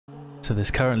So there's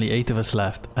currently 8 of us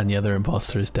left, and the other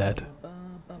imposter is dead.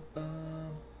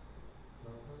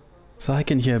 So I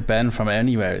can hear Ben from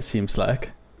anywhere, it seems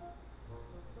like.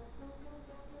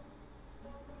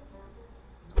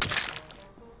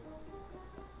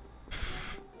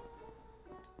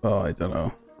 Oh, I don't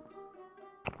know.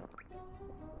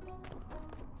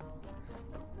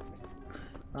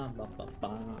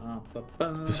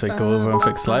 Just like go over and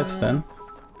fix lights then.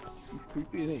 He's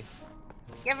creepy, isn't he?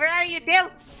 Yeah, where are you, Dill?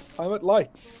 I'm at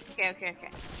lights. Okay.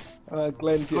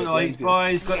 Glenn's here. Got the lights,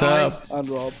 boys. Got the lights. And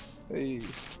Rob. Hey.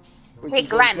 Hey,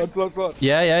 Glenn. Blood.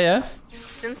 Yeah.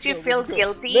 Since you feel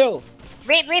guilty... Bill.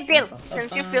 Wait, Dill.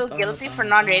 Since you feel guilty for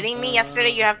not rating me yesterday,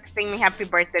 you have to sing me happy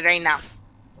birthday right now.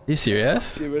 You serious?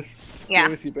 Serious. Yeah.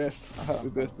 Seriously, best. Happy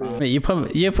birthday. Mate,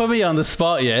 you put me on the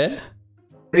spot, yeah?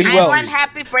 I want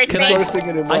happy birthday.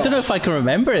 I don't know if I can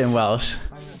remember it in Welsh.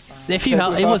 If you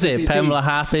help, was it Pamela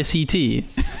Hapus ET?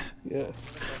 Yeah.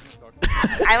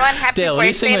 I want happy Dale,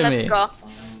 birthday. Let's Go.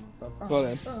 Go on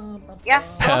then. Yeah.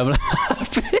 Pamela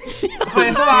Hapus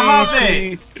Wait, so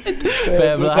happy.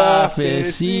 Pamela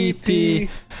Hapus ET.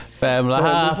 Pamela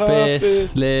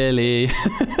Hapus Lily.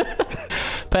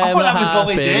 Pamela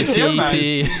Hapus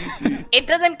ET. It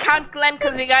doesn't count, Glenn,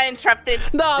 because we got interrupted.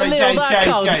 No, Right, Lil, that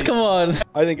counts. guys. Come on.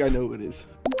 I think I know who it is.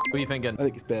 What are you thinking? I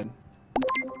think it's Ben.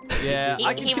 Yeah, He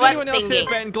can was anyone else hear thinking.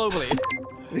 Ben globally?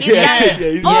 Yeah.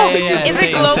 Yeah, Is it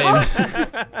same, global? same.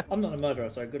 I'm not a murderer,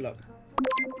 so good luck.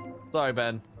 Sorry,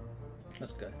 Ben.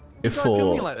 Let's go.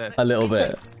 Before like this. a little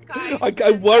bit.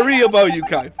 I worry about you,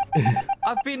 Kai.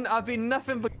 I've been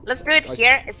nothing but. Let's do it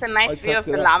here. It's a nice I view of fucked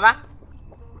the it up. lava.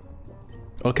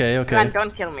 Okay. Glenn,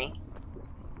 don't kill me.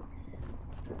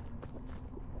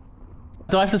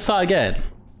 Do I have to start again?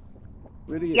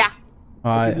 Really? Yeah.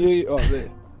 Alright. Oh, there.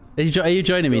 Are you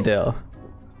joining me, Dale?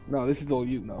 No, this is all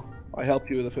you now. I helped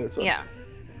you with the first one. Yeah.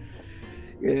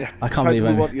 Yeah. I can't believe you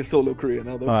I'm- want your solo career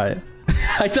now, though. Alright.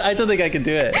 I don't think I can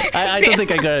do it. I don't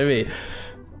think I got it.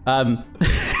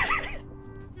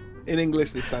 In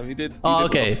English this time, you did. Oh,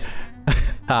 okay.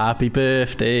 Happy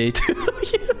birthday to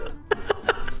you.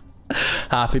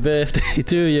 Happy birthday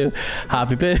to you.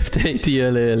 Happy birthday to you,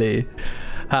 Lily.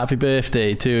 Happy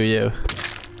birthday to you.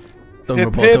 Don't Hip,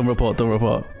 report, hip. don't report, don't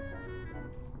report.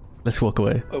 Let's walk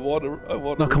away. I want to.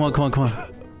 No, come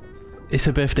on. It's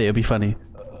her birthday, it'll be funny.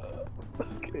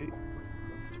 Okay.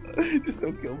 Just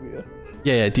don't kill me.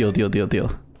 Yeah, deal.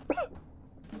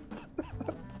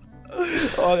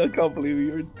 Oh, I can't believe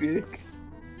you're a dick.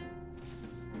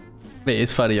 Mate,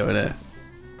 it's funny over there.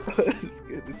 It's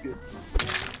good.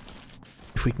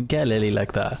 If we can get Lily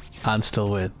like that and still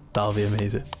win, that'll be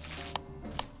amazing.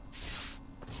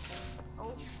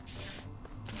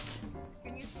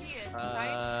 Can you see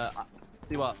it?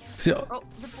 See what? So,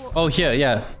 oh, here,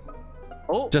 yeah.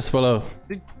 Oh, Just below.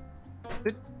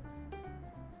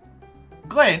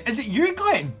 Glenn, is it you,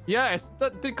 Glenn? yes.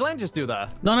 Did Glenn just do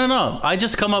that? No. I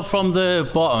just come up from the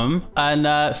bottom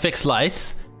and fix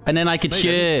lights, and then I could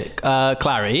hear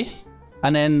Clary,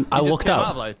 and then I walked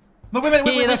out. No, wait.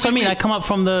 Yeah, that's what I mean. I come up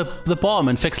from the bottom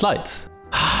and fix lights.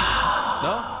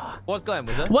 No? What's Glenn,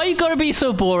 was it? Why you gotta be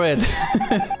so boring?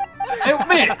 Hey,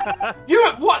 mate,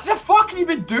 what the fuck have you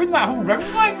been doing that whole round,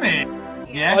 Glenn, mate?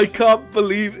 Yes. I can't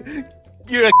believe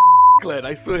you're a Glenn.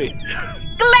 I swear.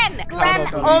 Glenn!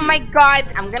 Oh my god,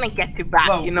 I'm gonna get you back,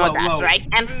 Whoa, you know whoa, that, whoa. right?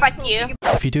 And fuck you.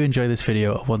 If you do enjoy this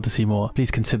video or want to see more, please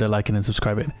consider liking and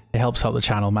subscribing. It helps out the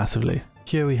channel massively.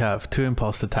 Here we have 2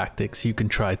 imposter tactics you can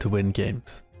try to win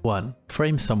games. 1.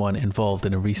 Frame someone involved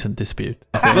in a recent dispute.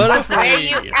 Where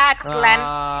you at,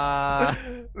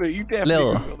 Glenn? Wait, you definitely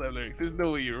Lil. remember that lyrics. There's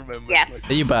no way you remember. Yes. Like,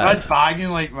 Are you bad? That's bagging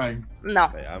like, man. No.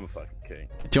 hey, I'm a fucking king.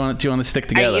 Do you want to stick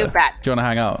together? you bad? Do you want to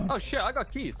hang out? Oh shit, I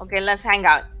got keys. Okay, let's hang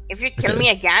out. If you kill me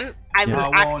again, I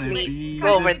will actually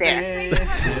go over there.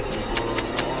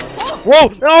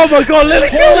 Whoa! Oh my god, Lily,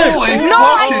 kill him! Holy No,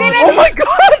 I fucking- didn't. Oh my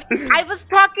god! I was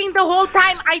talking the whole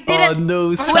time. I didn't. Oh no,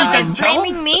 Whoever Sam. is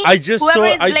blaming me, I just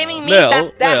whoever saw. is blaming me, Lil,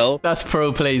 that's Lil. That's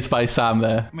pro plays by Sam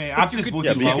there. Mate, I've just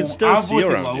voted but you low. can still I've see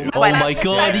voted around low. you. Oh my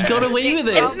god, he got away with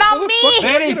it. It's not me.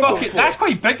 Very fucking. That's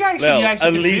quite big, actually. Well, You at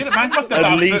actually least, man, must have at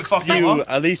that least foot fucking you, long.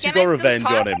 at least you Can I got still revenge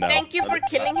talk? on him now. Thank you for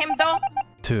killing him, though.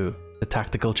 2. The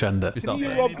tactical gender. He's not You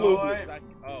there. upload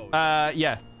it.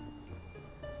 Yeah.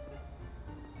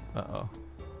 Uh-oh.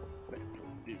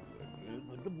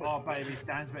 Oh, baby,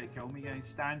 Stan's about to kill me, guys.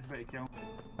 Stan's about to kill me.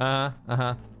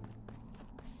 Uh-huh.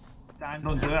 Stan,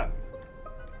 don't do it.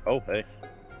 Oh, hey.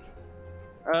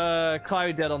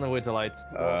 Clary dead on the way to lights.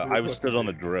 I was stood on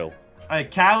the drill.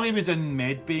 Callie was in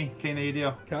Medbay kind of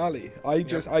area. Carly, I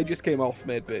just came off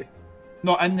Medbay.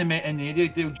 Not in the area,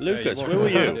 dude. Lucas, where were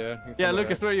you? Yeah,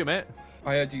 Lucas, where are you, mate?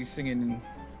 I heard you singing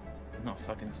not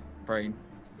fucking brain.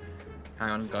 Hang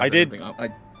on, guys. I did.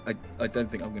 I don't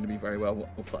think I'm going to be very well.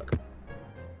 Oh fuck.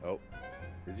 Oh,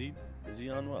 is he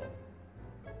unwell?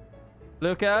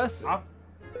 Lucas?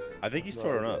 I think he's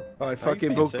throwing up. Alright, I think fucking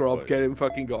he's book being Rob, sick, get boys. him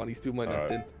fucking gone. He's doing my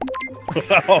nothing.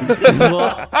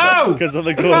 Oh! Because of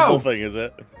the global thing, is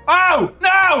it? Oh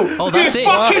no! Oh, that's you it.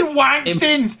 fucking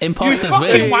wankstins! Imposters you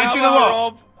fucking win. wank. Do you know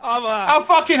what? I'll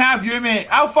fucking have you, mate.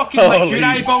 I'll fucking lick your Holy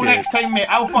eyeball shit. next time, mate.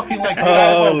 I'll fucking lick your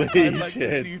eyeball. Holy I'd like to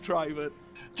shit. see you try, man.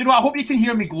 Do you know what? I hope you can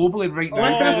hear me globally right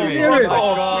now. Can you still hear him? Yeah.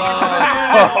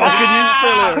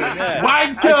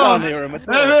 I can't Wankers! hear him at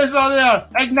all. There is on there.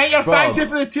 Igniter, thank Rob. you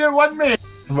for the tier 1, mate.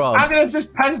 I'm Rob, gonna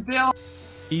just piss Dale.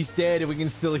 He's dead and we can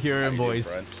still hear him, boys.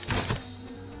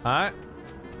 Alright.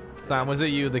 Sam, was it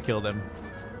you that killed him?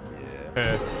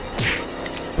 Yeah.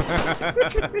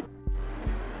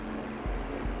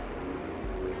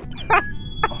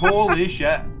 Holy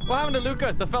shit. What happened to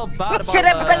Lucas? I felt bad about Should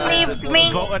have believed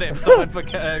me. voted him. Someone for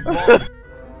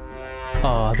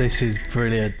oh, this is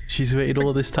brilliant. She's waited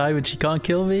all this time and she can't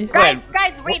kill me. Guys,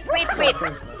 wait.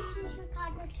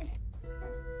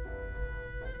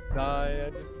 I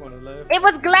just want to live. It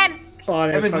was Glenn. Oh,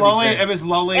 It was Lolly. It was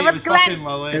Lolly. It It was was Glenn. fucking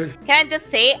Lolly. Can I just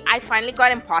say, I finally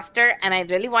got imposter and I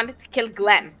really wanted to kill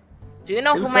Glenn. Do you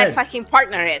know who Who's my Glenn? fucking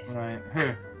partner is? Right.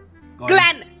 Who?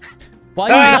 Glenn! Why are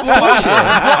you that's bullshit?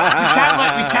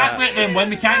 we can't let them win.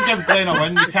 We can't give Glenn a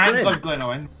win. We can't give Glenn a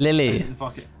win. Lily,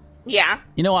 Fuck it. Yeah.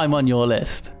 you know I'm on your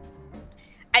list.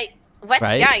 What?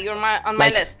 Right? Yeah, you're on my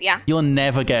Like- list, yeah. You're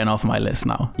never getting off my list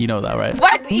now. You know that, right?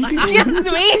 What? Excuse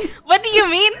me? What do you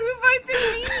mean? Who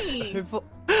voted me?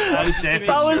 That was definitely.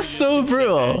 That was so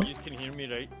brutal. You can hear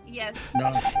me, right? Yes.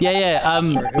 No. Yeah,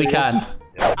 we can.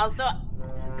 Also,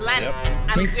 Glenn, Yep. I'm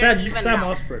I mean, clear even Sam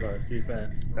now. asked for it, though, to be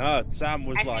fair. No, Sam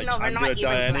was Actually, like, no, we're I'm not gonna even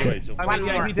die playing. anyway, so I fuck mean,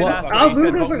 yeah, you. he did What? ask I'll me. He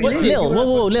said, move over. "What- Lil,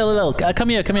 whoa, Lil, come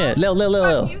here,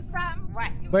 Lil. You, Sam.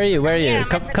 What? Where are you? Where are Yeah, you? I'm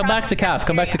Come, at the come top back of to the Calf.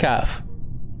 Come back to cafeteria. Calf.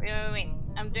 Wait.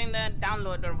 I'm doing the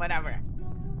download or whatever.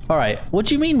 All right. What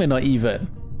do you mean we're not even?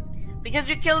 Because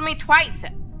you killed me twice.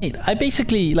 Hey, I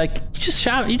basically like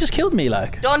you just killed me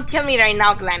like. Don't kill me right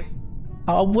now, Glenn.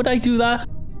 Would I do that?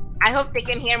 I hope they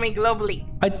can hear me globally.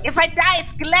 I If I die,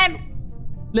 it's Glenn.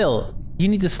 Lil, you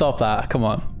need to stop that. Come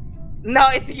on. No,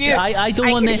 it's you. I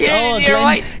don't want can this. hear it Oh, in your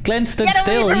voice. Glenn stood Get away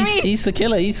still. from He's me. he's the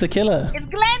killer. He's the killer. It's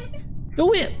Glenn. No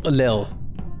wait, Lil.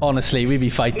 Honestly, we be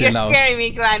fighting You're now. scaring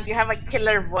me, Glenn. You have a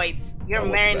killer voice. You're Oh,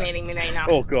 marinating me right now.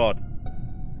 Oh god.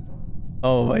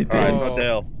 Oh my Alright, days. it's not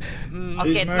Dale. Okay,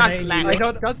 it's not Glenn. I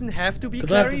It doesn't have to be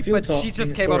Because I have Clary, the fuel but talk she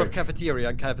just in came out of storage. cafeteria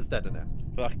and Cav is dead in there.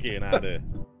 Fucking had it.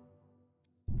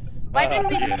 Why didn't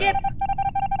we yeah. skip?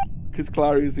 Because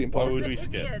Clary is the Why imposter. would we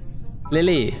skip? Idiots.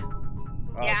 Lily,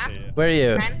 Yeah? Okay, where are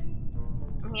you? Glenn?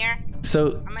 I'm here.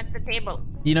 So I'm at the table.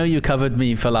 you know you covered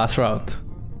me for last round.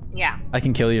 Yeah. I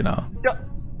can kill you now.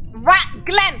 What?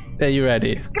 Glenn! Are you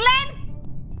ready? Glenn!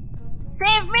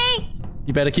 Save me!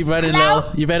 You better keep running, Hello?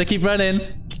 Lil. You better keep running.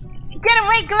 Get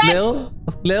away, Glenn! Lil?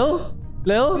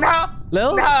 No!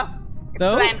 Lil? No! It's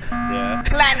No? Glenn. Yeah.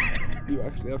 Glenn! You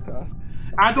actually have tasks.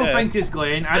 I don't Yeah. think it's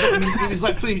Glenn. I don't. He was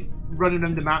literally running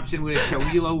around the map saying we're gonna kill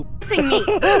you, Lil. Sing me!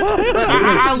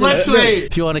 I literally.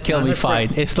 If you want to kill me, fine.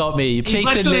 It's not me. Chasing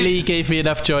literally- Lily gave me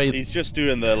enough joy. He's just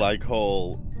doing the like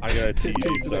whole I'm gonna tease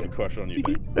you so I have a crush on you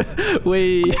thing.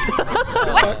 We.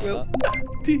 Fuck, Will.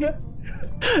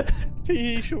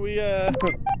 Tee, should we Oh,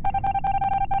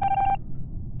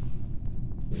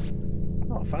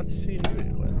 fancy seeing you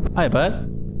here, Glenn. Hi, bud.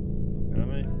 You know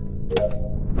what I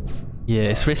mean? Yeah,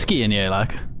 it's risky in here,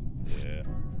 like. Yeah.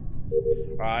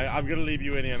 Alright, I'm gonna leave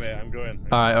you in here, mate. I'm going.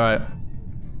 Alright.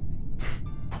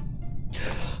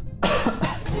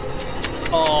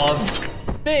 Oh,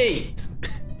 mate!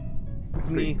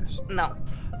 Me. No.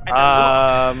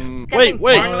 Wait,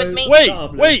 Born with me.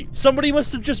 wait! Somebody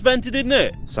must have just vented in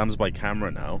there. Sam's by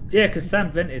camera now. Yeah, because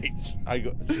Sam vented.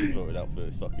 She's voted out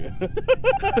first. Fuck it.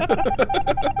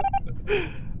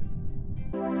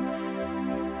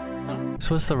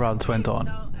 So as the rounds went on,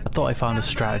 I thought I found a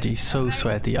strategy so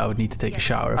sweaty I would need to take a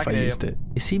shower if I Okay, used it.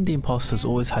 It seemed the imposters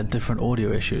always had different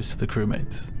audio issues to the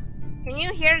crewmates. Can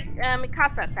you hear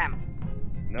Mikasa, Sam?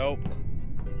 Nope.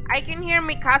 I can hear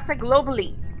Mikasa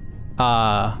globally.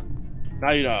 Now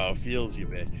you know how it feels, you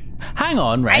bitch. Hang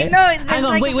on, right? I know, there's Hang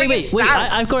on, like wait. a freaking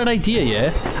sound. I've got an idea,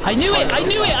 yeah? I knew it! I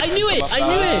knew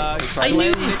Glenn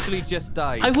it! literally just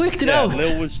died. I worked it Yeah, out!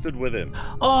 Lil was stood with him.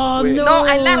 Oh, Wait. no! No,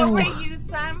 I left Were where you,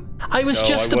 Sam? I was No,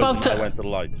 just I about wasn't. I to... went to the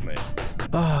lights, mate.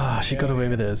 Ah, she got away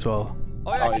with it as well.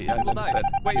 Oh yeah, Oh, two yeah, people yeah. died.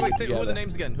 Wait, We were say, who are the together.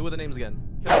 names again? Who are the names again?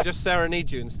 Can I just serenade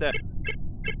you instead?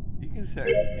 You can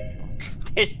say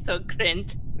They're so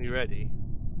cringe. Are you ready?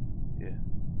 Yeah.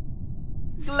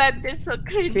 Glad they're so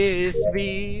cringe. Kiss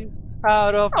me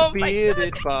out of the Oh my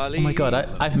bearded barley. Oh my god,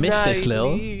 I've missed this,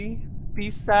 Lil.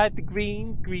 Beside the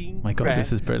green My god, this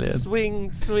grass. is brilliant.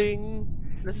 Swing, swing.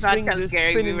 That's not swing how the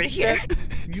scary we spinning were here. step.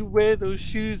 You wear those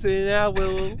shoes and I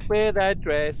will wear that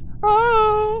dress.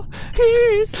 Oh,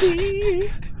 kiss me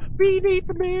beneath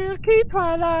the milky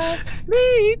twilight.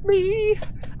 Lead me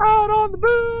out on the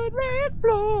moonlit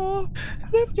floor.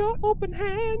 Lift your open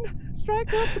hand.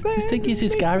 Strike up the band. The thing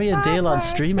is Gary and Dale on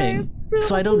streaming,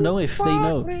 so I don't know if they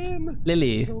know.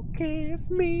 Lily, So kiss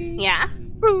me. Yeah?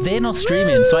 they're not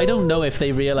streaming, so I don't know if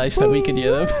they realize that we can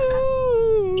hear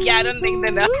them. Yeah, I don't think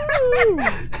they know.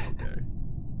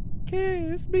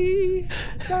 Kiss me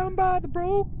down by the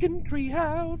broken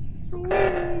treehouse.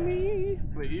 Swing me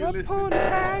Wait, you listening to upon a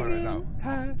Spotify right now? hanging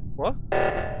high. What?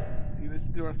 You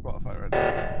listen to our Spotify right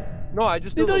now? No, I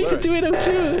just They know know the you can do lyrics.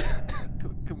 it too.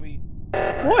 Can we?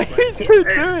 What is you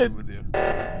doing? With you?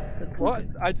 What?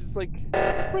 I just like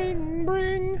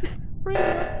bring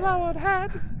a flowered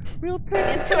hat. We'll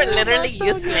take These two are literally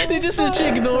useless. They're just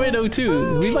literally ignoring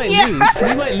O2. We might Yeah. lose.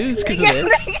 We might lose because of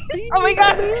this. Oh my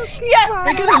god! Yeah!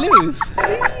 We're gonna lose.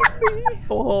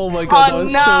 Oh my god, that Oh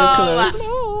was no. so close.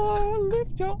 Lord,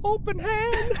 lift your open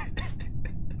hand.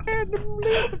 And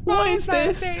lift the What is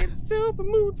flowers this? that dance, silver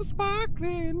moons are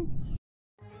sparkling.